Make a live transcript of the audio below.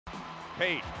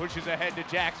Page pushes ahead to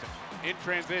Jackson. In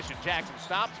transition, Jackson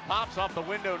stops, pops off the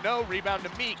window, no. Rebound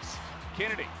to Meeks.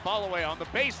 Kennedy, fall away on the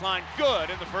baseline, good,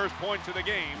 and the first points of the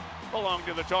game belong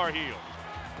to the Tar Heels.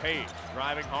 Page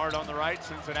driving hard on the right,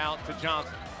 sends it out to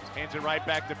Johnson. Hands it right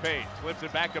back to Page, flips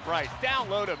it back to Bryce. Down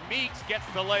low to Meeks, gets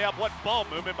the layup. What ball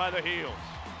movement by the Heels.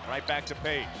 Right back to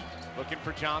Page, looking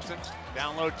for Johnson.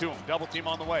 Down low to him, double team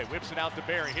on the way. Whips it out to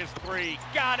Barry, his three,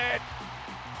 got it!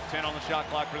 10 on the shot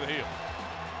clock for the Heels.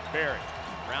 Barry,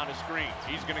 around a screen,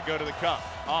 he's gonna go to the cup.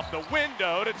 Off the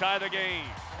window to tie the game.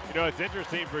 You know, it's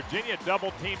interesting, Virginia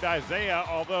double-teamed Isaiah,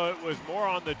 although it was more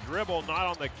on the dribble, not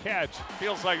on the catch.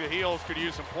 Feels like the Heels could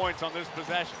use some points on this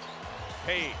possession.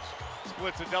 Page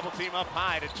splits a double team up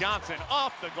high to Johnson,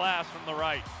 off the glass from the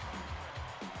right.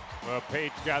 Well,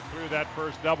 Page got through that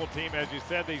first double team. As you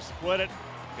said, they split it.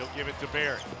 He'll give it to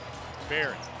Barry.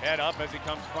 Barry, head up as he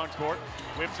comes front court.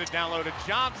 Whips it down low to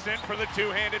Johnson for the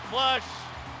two-handed flush.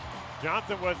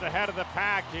 Johnson was ahead of the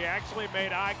pack. He actually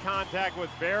made eye contact with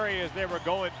Barry as they were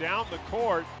going down the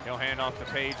court. He'll hand off to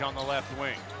Page on the left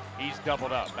wing. He's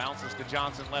doubled up, bounces to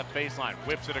Johnson left baseline,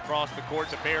 whips it across the court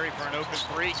to Barry for an open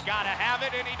three. Gotta have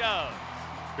it, and he does.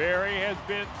 Barry has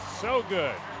been so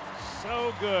good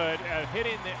at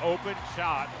hitting the open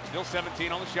shot. Still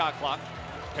 17 on the shot clock.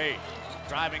 Page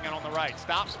driving in on the right,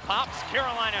 stops, pops.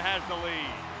 Carolina has the lead.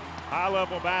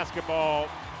 High-level basketball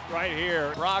right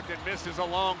here. Brogdon misses a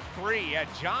long three at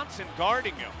Johnson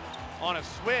guarding him on a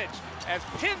switch as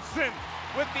Pinson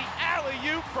with the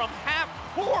alley-oop from half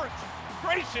court.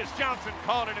 Gracious, Johnson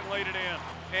caught it and laid it in.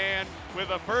 And with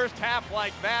a first half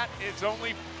like that, it's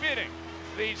only fitting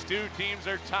these two teams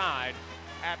are tied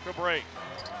at the break.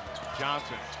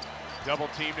 Johnson double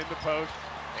teamed in the post,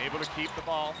 able to keep the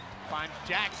ball, finds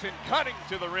Jackson cutting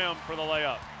to the rim for the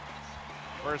layup.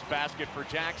 First basket for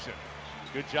Jackson.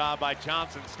 Good job by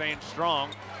Johnson staying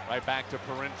strong. Right back to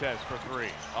Parentes for three.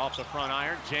 Off the front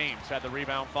iron, James had the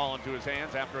rebound fall into his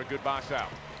hands after a good box out.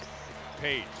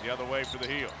 Page the other way for the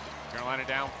Heels. Carolina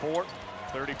down 4,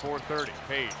 34-30.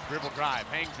 Page, dribble drive,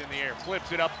 hangs in the air,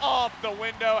 flips it up off the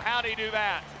window. How'd he do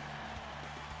that?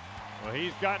 Well,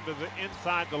 he's gotten to the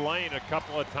inside the lane a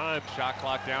couple of times. Shot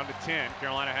clock down to 10.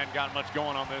 Carolina hadn't gotten much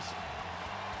going on this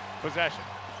possession.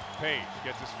 Page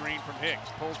gets a screen from Hicks,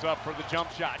 pulls up for the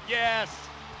jump shot. Yes!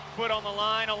 Foot on the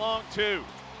line, along two.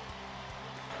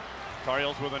 Tar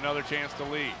Heels with another chance to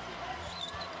lead.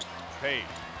 Page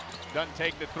doesn't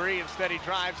take the three, instead he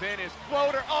drives in his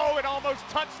floater. Oh, it almost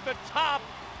touched the top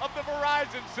of the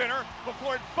Verizon Center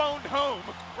before it phoned home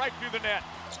right through the net.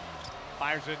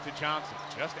 Fires it to Johnson,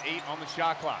 just 8 on the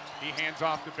shot clock. He hands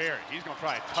off to Barry. He's gonna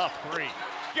try a tough three.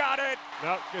 Got it!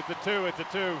 No, it's a two, it's a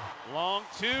two. Long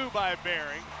two by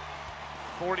Barry.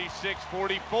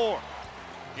 46-44.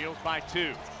 Heels by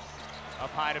 2.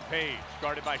 Up high to Page,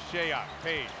 guarded by Shayok.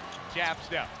 Page, jab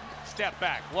step, step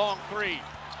back, long three.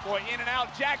 Boy, in and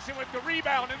out, Jackson with the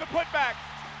rebound and the putback.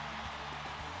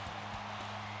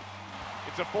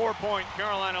 It's a 4-point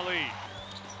Carolina lead.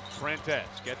 Parentes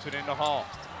gets it into Hall.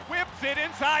 Whips it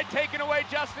inside, taken away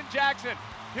Justin Jackson.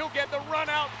 He'll get the run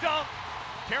out dunk.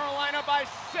 Carolina by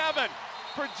 7.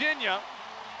 Virginia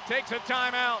takes a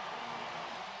timeout.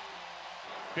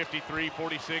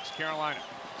 53-46 Carolina.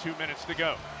 2 minutes to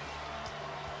go.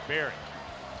 Barry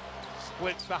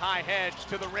splits the high hedge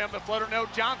to the rim. The floater, no.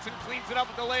 Johnson cleans it up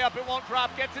with the layup. It won't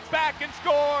drop. Gets it back and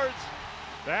scores.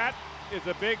 That is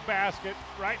a big basket.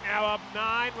 Right now up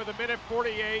 9 with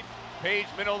 1:48. Page,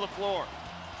 middle of the floor.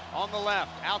 On the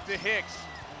left, out to Hicks.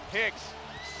 Hicks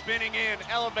spinning in,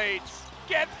 elevates,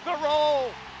 gets the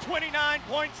roll.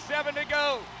 29.7 to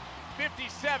go.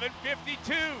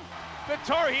 57-52. The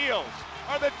Tar Heels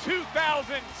are the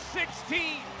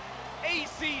 2016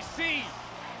 ACC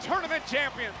Tournament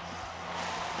champions.